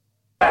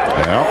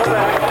Well,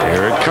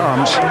 here it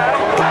comes.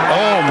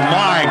 Oh,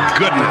 my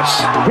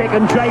goodness. Kick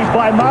and chase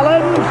by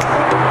Mullins.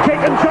 Kick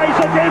and chase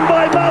again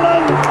by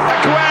Mullins.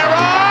 Aguero!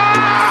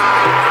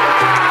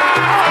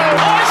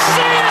 I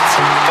see it,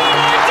 but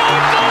I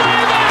don't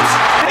believe it.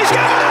 He's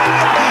given it!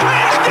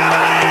 He's given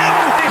it!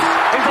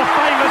 This is a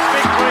famous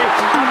victory.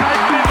 A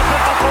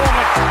magnificent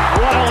performance.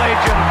 What a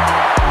legend.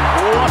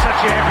 What a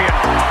champion.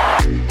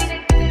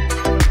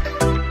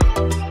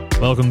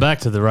 Welcome back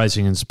to the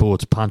Racing and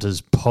Sports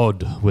Punters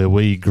Pod, where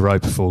we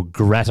grope for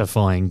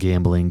gratifying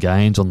gambling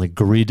gains on the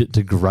grid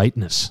to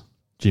greatness.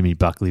 Jimmy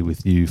Buckley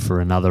with you for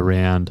another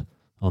round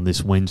on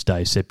this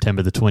Wednesday,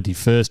 September the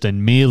 21st,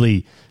 and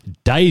merely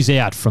days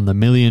out from the $1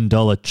 million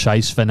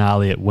chase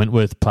finale at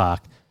Wentworth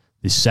Park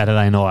this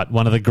Saturday night,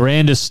 one of the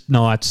grandest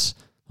nights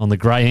on the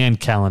Greyhound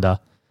calendar.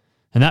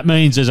 And that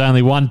means there's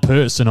only one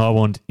person I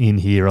want in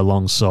here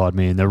alongside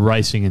me in the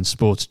Racing and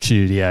Sports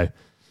studio.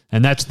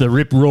 And that's the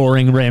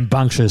rip-roaring,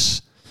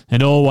 rambunctious,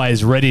 and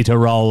always ready to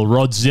roll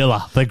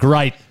Rodzilla, the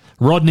great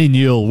Rodney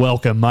Newell.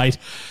 Welcome, mate.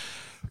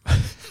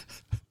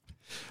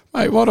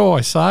 Mate, what do I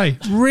say?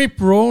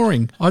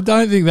 Rip-roaring. I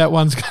don't think that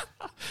one's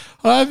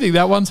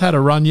had a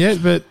run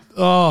yet, but,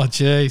 oh,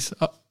 jeez.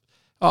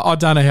 I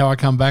don't know how I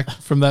come back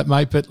from that,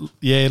 mate. But,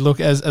 yeah, look,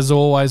 as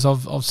always,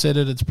 I've said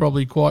it, it's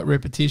probably quite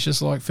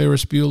repetitious, like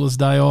Ferris Bueller's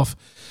Day Off.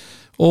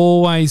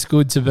 Always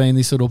good to be in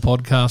this little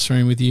podcast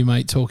room with you,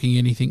 mate, talking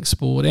anything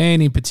sport,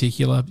 and in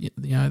particular, you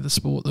know, the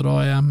sport that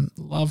I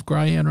love,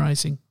 greyhound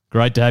racing.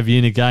 Great to have you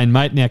in again,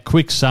 mate. Now,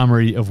 quick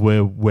summary of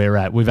where we're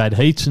at. We've had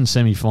heats and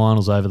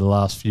semi-finals over the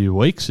last few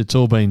weeks. It's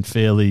all been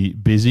fairly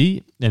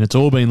busy, and it's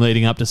all been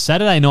leading up to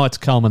Saturday night's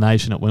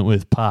culmination at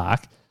Wentworth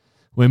Park,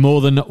 where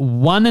more than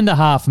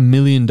 $1.5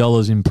 million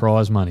in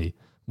prize money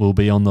will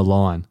be on the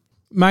line.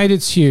 Mate,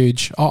 it's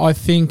huge. I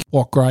think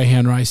what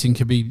greyhound racing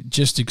can be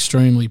just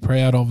extremely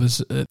proud of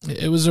is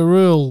it was a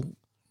real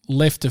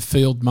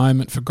left-of-field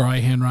moment for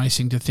greyhound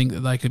racing to think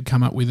that they could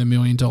come up with $1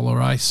 million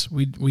race.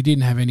 We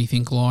didn't have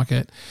anything like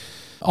it.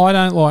 I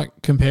don't like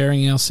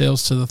comparing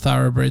ourselves to the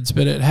thoroughbreds,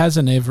 but it has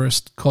an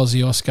Everest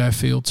Kosciuszko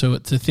feel to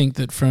it, to think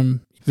that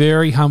from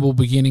very humble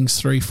beginnings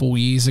 3-4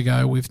 years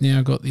ago, we've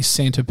now got this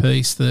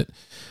centrepiece that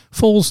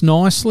falls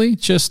nicely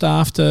just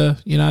after,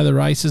 you know, the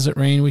races at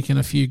Randwick and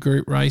a few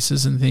group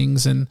races and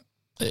things. And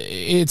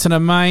it's an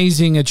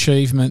amazing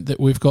achievement that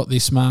we've got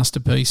this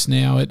masterpiece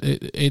now.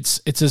 It's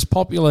as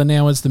popular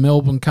now as the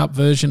Melbourne Cup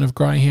version of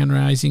greyhound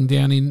racing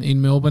down in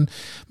Melbourne.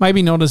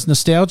 Maybe not as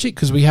nostalgic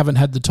because we haven't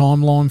had the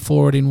timeline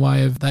for it in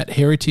way of that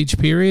heritage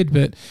period,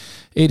 but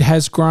it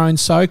has grown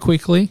so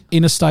quickly.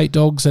 Interstate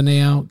dogs are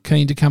now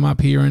keen to come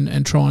up here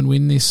and try and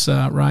win this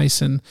race,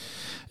 and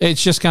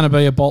it's just going to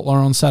be a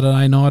bottler on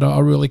Saturday night. I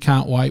really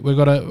can't wait. We've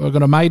got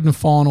a maiden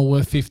final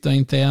worth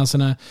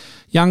 $15,000, a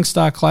Young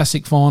Star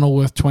Classic final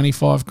worth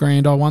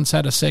 $25,000. I once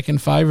had a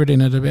second favourite in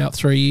it about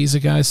 3 years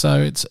ago,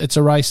 so it's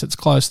a race that's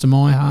close to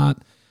my heart.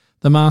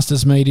 The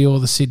Masters Meteor,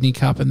 the Sydney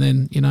Cup, and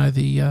then, you know,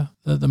 the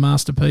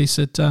masterpiece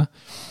at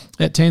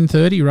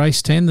 10:30,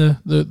 race 10,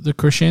 the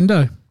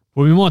crescendo.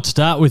 Well, we might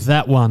start with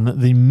that one,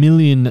 the $1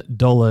 million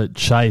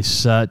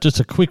chase. Just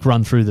a quick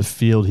run through the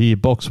field here.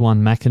 Box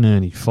 1,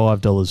 McInerney,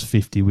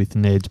 $5.50 with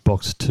Neds.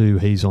 Box 2,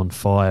 He's on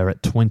Fire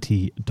at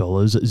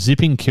 $20.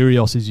 Zipping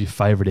Curios is your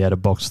favourite out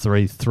of Box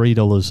 3,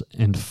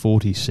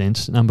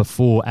 $3.40. Number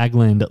 4,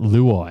 Agland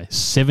Luai,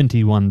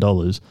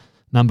 $71.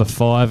 Number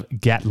 5,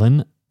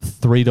 Gatlin,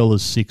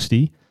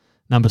 $3.60.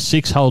 Number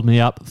 6, Hold Me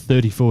Up,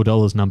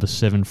 $34. Number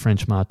 7,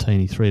 French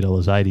Martini,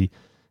 $3.80.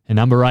 And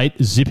number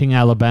 8, Zipping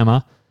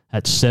Alabama,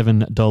 at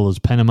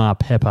 $7. Panama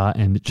Pepper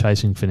and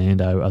Chasing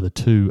Fernando are the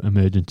two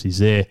emergencies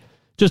there.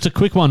 Just a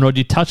quick one, Rod.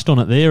 You touched on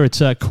it there.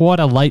 It's quite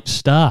a late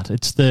start.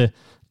 It's the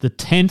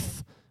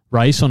 10th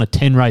race on a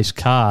 10-race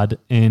card,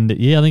 and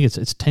yeah, I think it's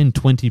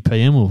 10:20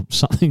 p.m. or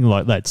something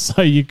like that.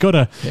 So you got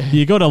a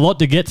lot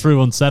to get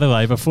through on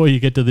Saturday before you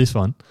get to this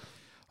one.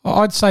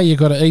 I'd say you've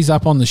got to ease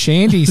up on the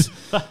shanties,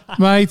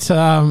 mate.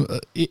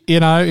 You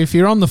know, if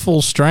you're on the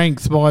full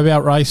strength by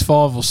about race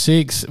 5 or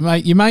 6,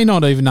 mate, you may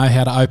not even know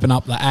how to open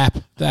up the app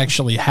to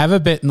actually have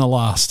a bet in the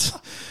last.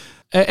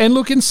 And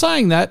look, in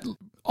saying that,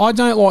 I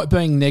don't like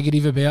being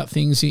negative about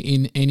things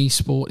in any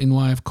sport in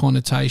way of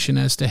connotation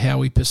as to how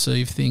we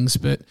perceive things,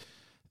 but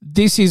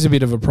this is a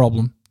bit of a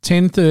problem.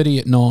 10:30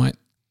 at night,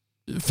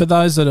 for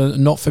those that are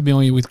not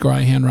familiar with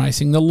greyhound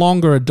racing, the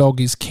longer a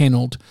dog is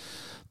kennelled,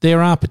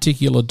 there are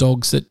particular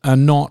dogs that are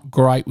not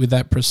great with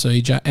that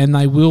procedure, and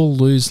they will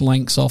lose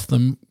lengths off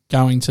them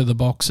going to the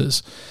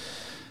boxes.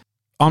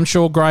 I'm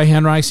sure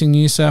Greyhound Racing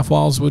New South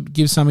Wales would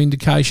give some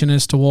indication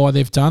as to why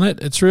they've done it.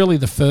 It's really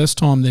the first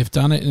time they've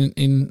done it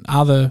in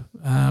other,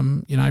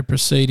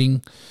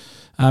 preceding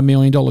 $1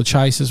 million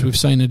chases. We've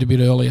seen it a bit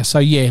earlier. So,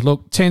 yeah,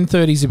 look,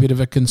 10:30 is a bit of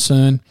a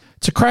concern.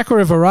 It's a cracker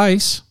of a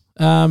race.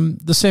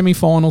 The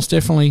semi-finals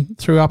definitely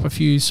threw up a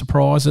few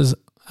surprises.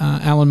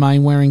 Alan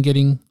Mainwaring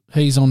getting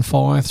He's on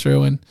Fire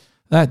through, and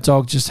that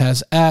dog just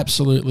has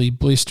absolutely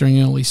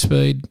blistering early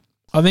speed.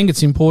 I think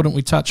it's important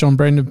we touch on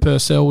Brendan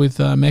Purcell with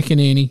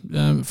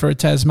McInerney for a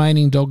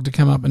Tasmanian dog to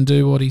come up and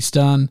do what he's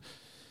done.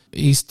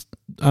 He's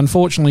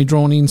unfortunately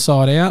drawn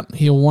inside out.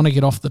 He'll want to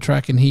get off the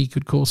track and he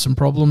could cause some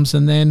problems.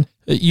 And then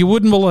you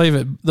wouldn't believe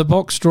it. The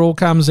box draw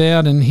comes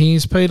out and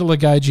here's Peter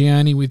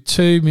Legagioni with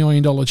 $2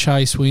 million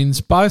chase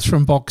wins, both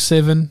from box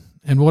 7.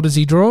 And what does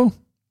he draw?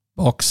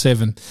 Box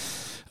 7.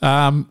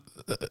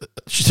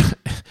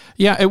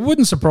 Yeah, it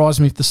wouldn't surprise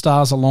me if the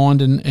stars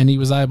aligned and he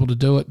was able to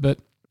do it. But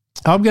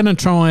I'm going to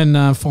try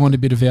and find a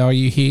bit of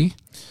value here.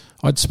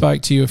 I'd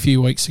spoke to you a few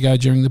weeks ago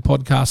during the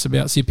podcast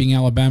about Zipping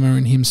Alabama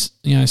and him,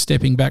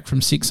 stepping back from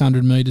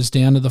 600 metres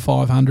down to the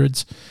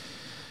 500s.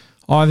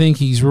 I think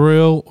he's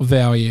real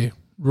value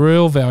at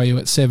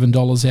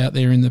 $7 out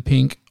there in the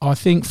pink. I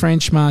think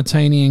French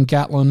Martini and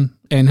Gatlin,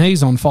 and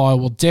he's on fire,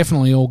 will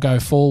definitely all go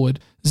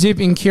forward.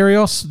 Zipping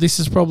Kyrgios, this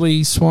is probably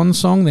his swan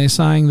song. They're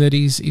saying that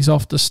he's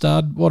off the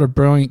stud. What a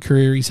brilliant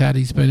career he's had.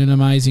 He's been an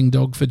amazing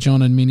dog for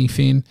John and Minnie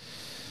Finn.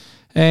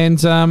 And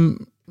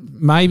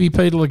maybe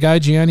Peter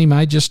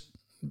Legagioni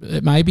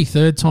it may be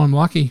third time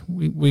lucky.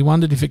 We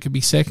wondered if it could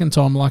be second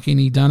time lucky and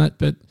he done it,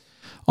 but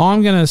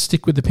I'm going to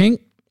stick with the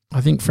pink.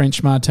 I think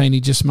French Martini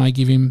just may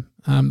give him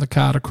the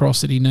card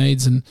across that he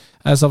needs, and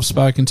as I've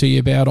spoken to you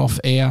about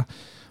off air,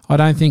 I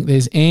don't think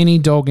there's any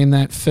dog in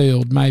that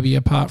field, maybe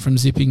apart from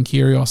Zipping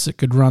Kyrgios, that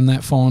could run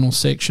that final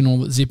sectional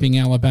that Zipping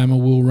Alabama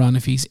will run.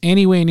 If he's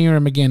anywhere near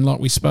him again, like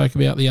we spoke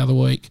about the other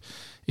week,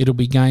 it'll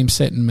be game,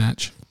 set and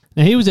match.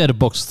 Now, he was out of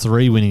box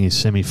 3 winning his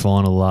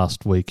semi-final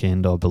last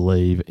weekend, I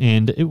believe,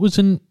 and it was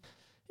an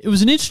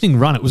interesting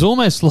run. It was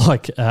almost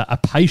like a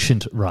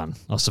patient run,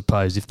 I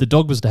suppose. If the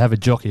dog was to have a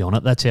jockey on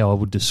it, that's how I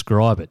would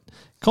describe it.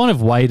 Kind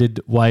of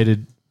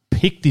waited,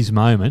 picked his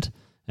moment,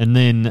 and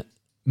then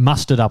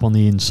mustered up on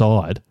the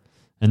inside,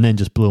 and then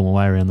just blew him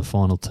away around the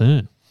final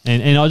turn.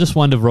 And I just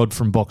wonder, Rod,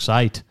 from box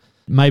 8,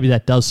 maybe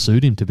that does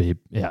suit him to be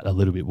out a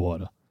little bit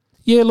wider.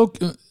 Yeah, look,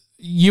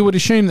 you would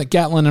assume that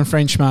Gatlin and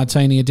French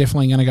Martini are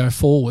definitely going to go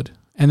forward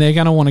and they're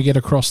going to want to get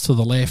across to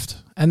the left,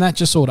 and that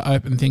just sort of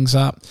opened things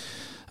up.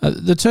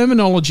 The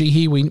terminology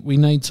here we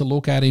need to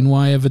look at in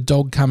way of a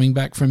dog coming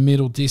back from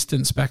middle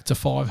distance back to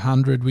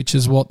 500, which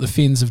is what the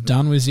Finns have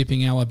done with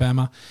Zipping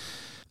Alabama.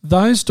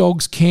 Those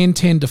dogs can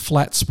tend to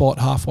flat spot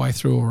halfway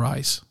through a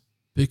race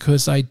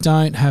because they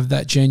don't have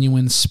that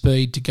genuine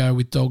speed to go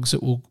with dogs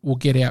that will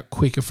get out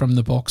quicker from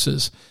the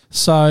boxes.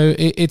 So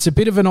it's a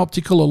bit of an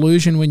optical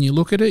illusion when you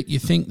look at it. You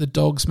think the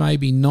dog's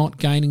maybe not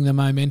gaining the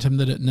momentum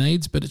that it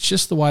needs, but it's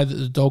just the way that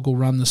the dog will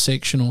run the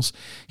sectionals.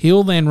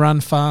 He'll then run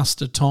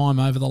faster time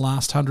over the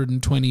last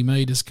 120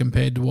 metres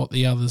compared to what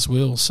the others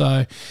will.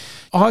 So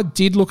I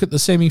did look at the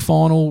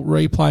semi-final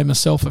replay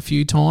myself a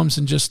few times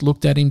and just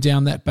looked at him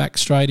down that back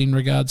straight in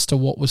regards to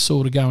what was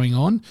sort of going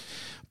on.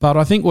 But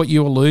I think what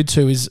you allude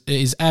to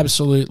is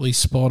absolutely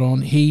spot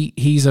on.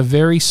 He's a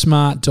very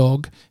smart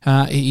dog.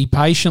 He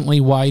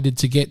patiently waited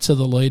to get to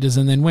the leaders,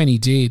 and then when he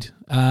did,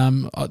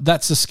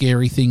 that's the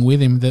scary thing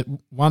with him, that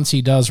once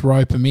he does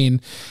rope them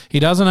in, he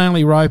doesn't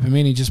only rope them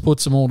in, he just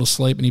puts them all to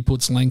sleep and he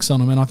puts lengths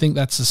on them, and I think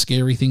that's the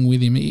scary thing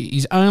with him.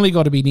 He's only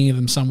got to be near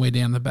them somewhere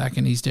down the back,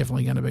 and he's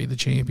definitely going to be the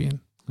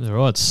champion. All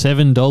right,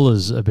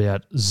 $7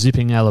 about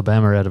Zipping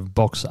Alabama out of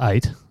box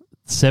 8.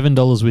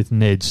 $7 with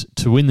Neds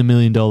to win the $1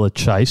 million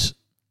chase.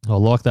 I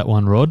like that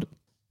one, Rod.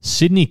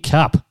 Sydney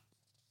Cup.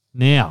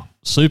 Now,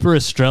 Super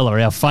Estrella,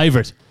 our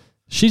favourite.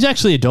 She's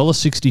actually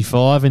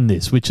 $1.65 in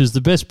this, which is the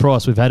best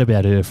price we've had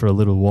about her for a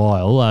little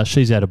while.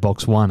 She's out of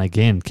box 1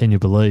 again, can you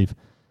believe?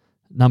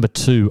 Number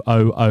 2,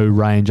 OO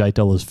Range,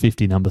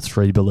 $8.50. Number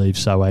 3, Believe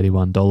So,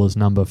 $81.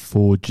 Number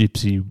 4,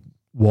 Gypsy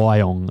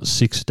Wyong,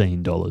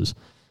 $16.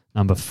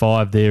 Number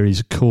 5 there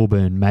is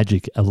Corburn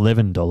Magic,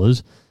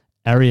 $11.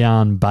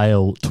 Ariane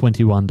Bale,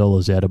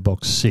 $21 out of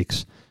box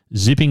 6.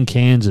 Zipping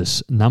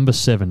Kansas, number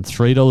 7,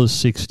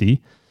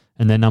 $3.60.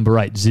 And then number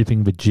 8,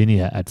 Zipping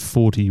Virginia at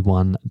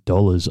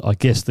 $41. I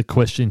guess the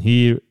question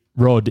here,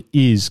 Rod,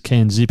 is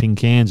can Zipping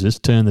Kansas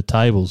turn the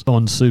tables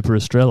on Super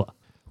Estrella?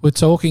 We're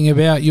talking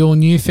about your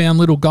newfound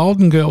little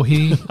golden girl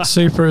here,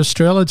 Super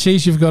Estrella.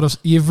 Geez,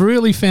 you've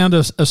really found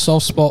a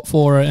soft spot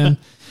for her. And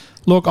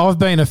look, I've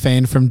been a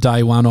fan from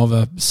day one of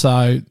her,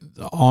 so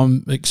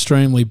I'm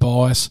extremely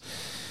biased.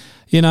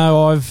 You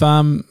know, I've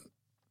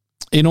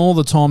in all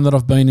the time that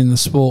I've been in the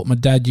sport, my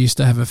dad used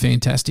to have a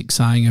fantastic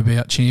saying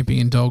about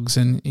champion dogs,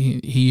 and he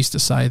used to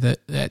say that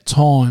at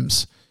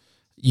times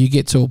you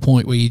get to a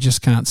point where you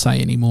just can't say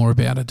any more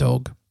about a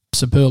dog.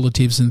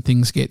 Superlatives and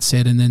things get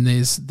said, and then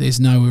there's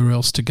nowhere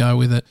else to go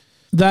with it.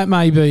 That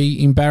may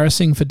be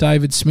embarrassing for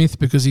David Smith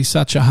because he's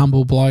such a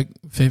humble bloke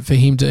for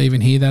him to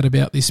even hear that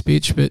about this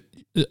bitch, but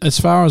as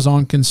far as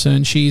I'm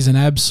concerned, she's an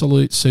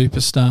absolute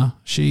superstar.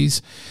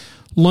 She's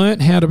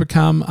learnt how to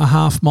become a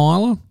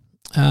half-miler.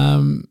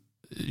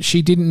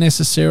 She didn't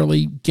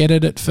necessarily get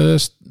it at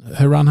first.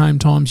 Her run-home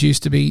times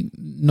used to be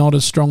not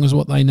as strong as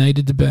what they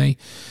needed to be.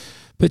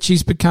 But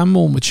she's become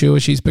more mature.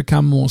 She's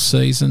become more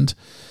seasoned.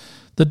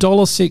 The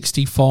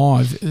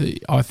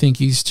 $1.65, I think,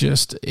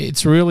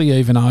 it's really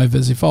even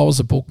overs. If I was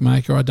a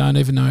bookmaker, I don't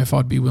even know if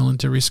I'd be willing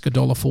to risk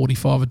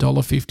 $1.45,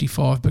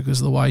 $1.55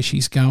 because of the way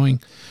she's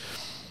going.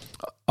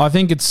 I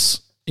think it's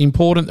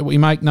important that we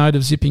make note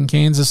of Zipping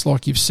Kansas,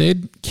 like you've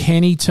said.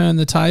 Can he turn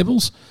the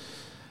tables?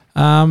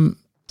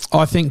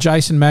 I think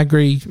Jason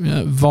Magri,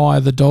 via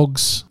the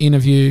Dogs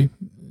interview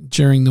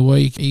during the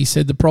week, he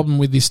said the problem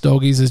with this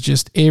dog is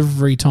just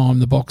every time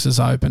the box is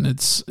open,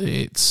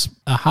 it's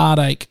a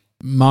heartache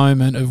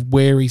moment of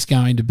where he's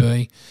going to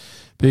be,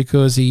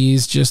 because he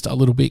is just a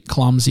little bit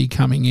clumsy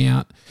coming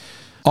out.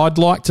 I'd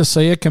like to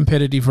see a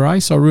competitive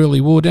race, I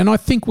really would, and I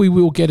think we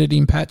will get it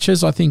in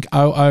patches. I think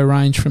OO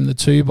Range from the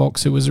 2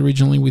 box, who was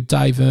originally with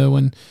Dave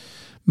Irwin,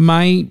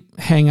 may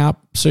hang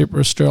up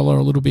Super Estrella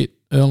a little bit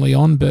early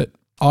on, but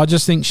I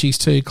just think she's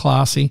too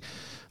classy.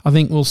 I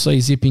think we'll see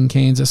Zipping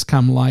Kansas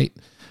come late.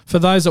 For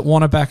those that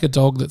want to back a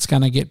dog that's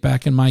going to get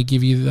back and may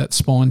give you that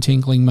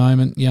spine-tingling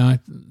moment,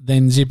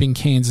 then Zipping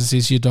Kansas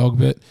is your dog.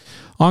 But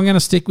I'm going to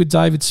stick with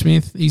David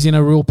Smith. He's in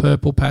a real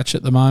purple patch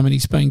at the moment.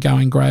 He's been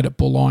going great at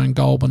Bull Iron,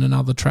 Goulburn and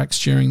other tracks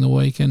during the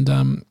week, and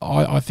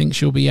I think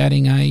she'll be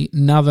adding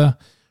another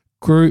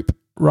group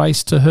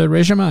race to her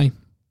resume.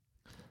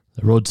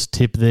 The Rod's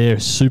tip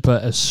there,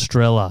 Super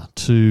Estrella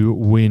to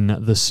win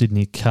the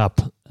Sydney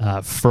Cup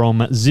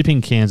from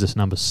Zipping Kansas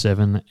number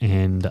 7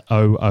 and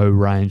OO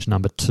Range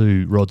number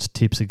 2. Rod's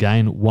tips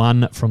again,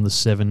 1 from the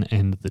 7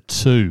 and the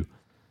 2.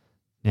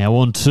 Now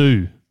on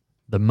to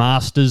the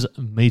Masters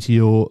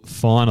Meteor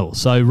Final.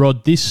 So,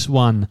 Rod, this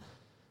one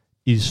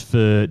is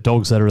for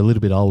dogs that are a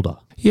little bit older.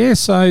 Yeah,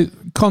 so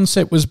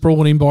concept was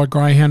brought in by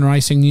Greyhound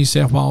Racing New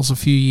South Wales a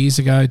few years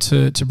ago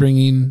to bring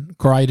in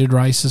graded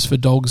races for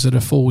dogs that are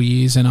 4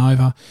 years and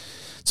over.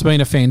 It's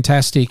been a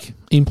fantastic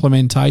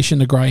implementation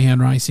to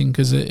Greyhound Racing,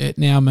 because it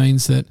now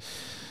means that,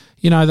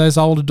 those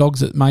older dogs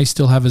that may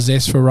still have a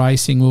zest for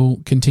racing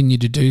will continue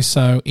to do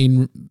so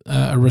in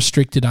a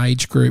restricted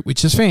age group,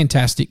 which is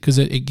fantastic because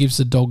it gives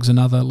the dogs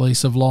another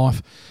lease of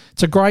life.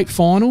 It's a great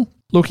final.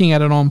 Looking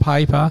at it on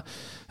paper,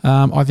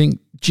 I think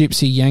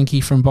Gypsy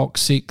Yankee from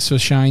box 6 for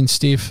Shane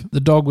Stiff. The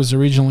dog was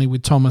originally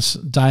with Thomas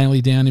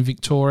Daly down in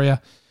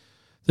Victoria.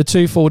 The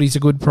 240 is a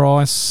good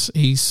price.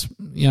 He's,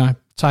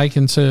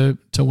 taken to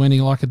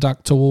Wenny like a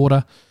duck to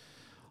water.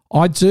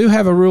 I do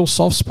have a real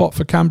soft spot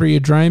for Cumbria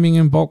Dreaming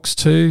in box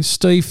 2.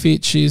 Steve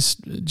Fitch is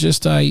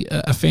just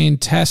a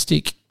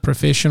fantastic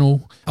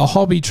professional, a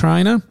hobby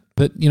trainer,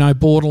 but,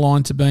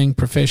 borderline to being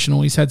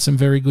professional. He's had some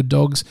very good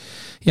dogs.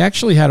 He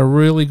actually had a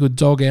really good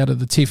dog out of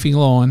the Tiffy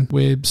line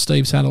where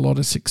Steve's had a lot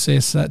of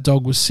success. That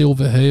dog was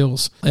Silver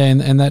Heels,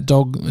 and that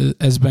dog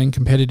has been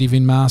competitive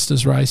in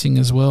Masters racing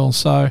as well.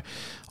 So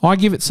I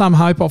give it some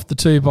hope off the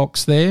 2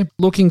 box there.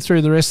 Looking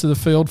through the rest of the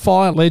field,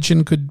 Fire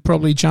Legend could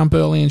probably jump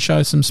early and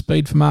show some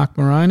speed for Mark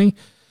Moroney,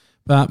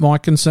 but my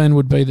concern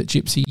would be that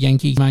Gypsy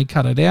Yankee may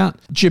cut it out.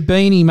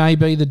 Jabini may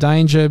be the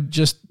danger,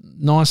 just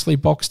nicely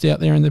boxed out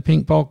there in the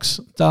pink box.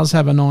 Does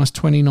have a nice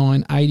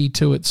 29.80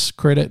 to its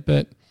credit,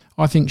 but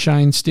I think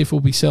Shane Stiff will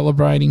be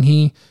celebrating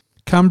here.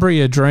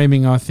 Cumbria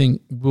Dreaming, I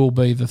think, will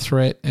be the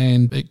threat,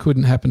 and it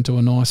couldn't happen to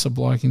a nicer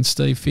bloke in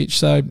Steve Fitch.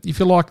 So if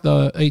you like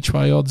the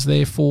each-way odds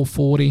there,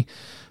 440,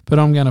 but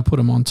I'm going to put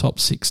them on top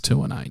 6,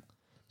 2 and 8.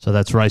 So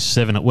that's race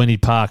 7 at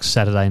Wenny Park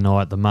Saturday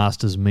night, the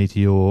Masters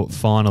Meteor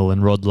Final,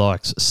 and Rod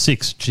likes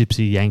 6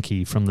 Gypsy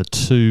Yankee from the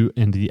 2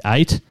 and the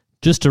 8.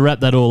 Just to wrap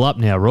that all up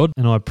now, Rod,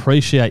 and I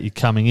appreciate you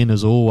coming in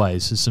as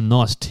always. There's some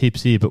nice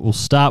tips here, but we'll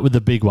start with the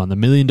big one, the $1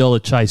 Million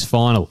Chase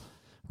Final.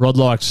 Rod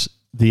likes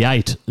the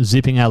 8,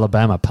 Zipping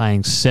Alabama,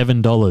 paying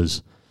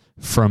 $7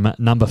 from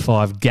number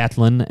 5,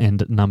 Gatlin,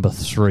 and number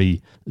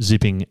 3,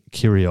 Zipping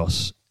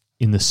Curios.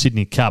 In the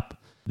Sydney Cup,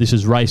 this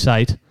is race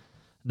 8.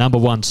 Number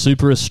 1,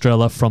 Super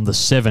Estrella from the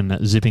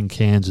 7, Zipping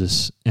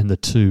Kansas, and the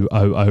 2,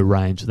 OO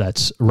Range.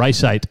 That's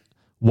race 8,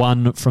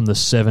 1 from the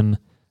 7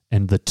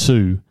 and the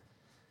 2.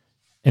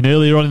 And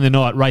earlier on in the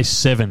night, race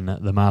 7,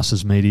 the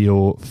Masters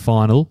Meteor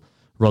Final.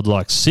 Rod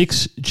likes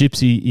 6,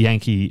 Gypsy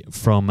Yankee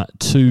from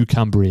 2,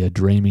 Cumbria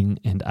Dreaming,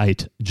 and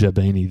 8,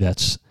 Jabini.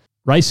 That's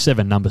race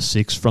 7, number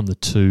 6 from the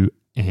 2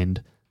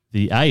 and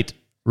the 8.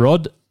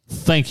 Rod,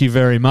 thank you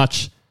very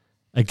much.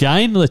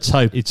 Again, let's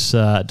hope it's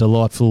a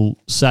delightful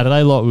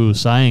Saturday. Like we were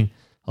saying,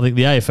 I think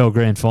the AFL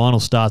Grand Final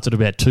starts at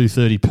about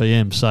 2:30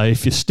 p.m. So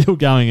if you're still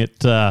going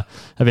at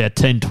about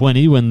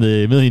 10:20 when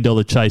the $1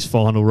 Million Chase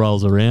Final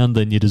rolls around,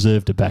 then you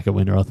deserve to back a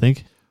winner, I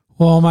think.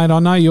 Well, mate, I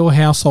know your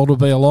household will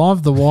be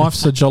alive. The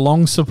wife's a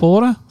Geelong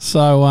supporter,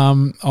 so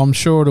I'm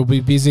sure it'll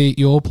be busy at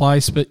your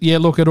place. But, yeah,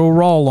 look, it'll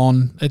roll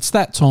on. It's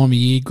that time of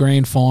year,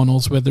 grand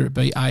finals, whether it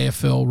be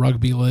AFL,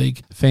 rugby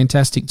league.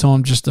 Fantastic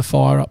time just to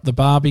fire up the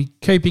barbie,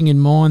 keeping in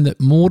mind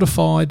that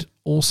Mortified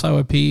also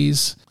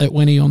appears at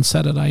Wenny on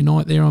Saturday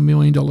night there on $1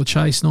 Million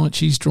Chase night.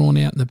 She's drawn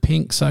out in the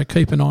pink, so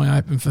keep an eye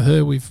open for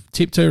her. We've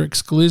tipped her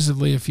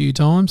exclusively a few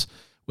times,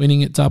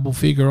 winning at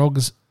double-figure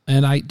odds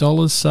and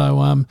 $8.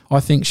 So I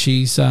think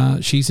she's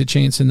a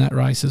chance in that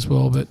race as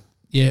well. But,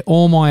 yeah,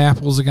 all my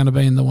apples are going to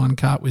be in the one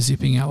cart with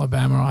Zipping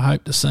Alabama. I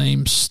hope to see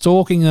him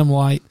stalking them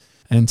late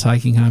and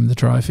taking home the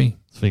trophy.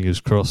 Fingers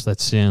crossed.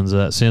 That sounds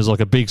like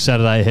a big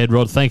Saturday ahead,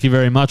 Rod. Thank you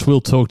very much. We'll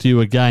talk to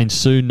you again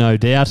soon, no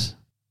doubt.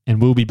 And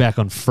we'll be back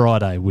on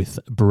Friday with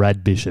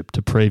Brad Bishop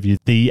to preview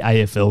the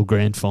AFL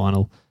Grand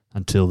Final.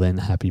 Until then,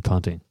 happy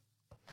punting.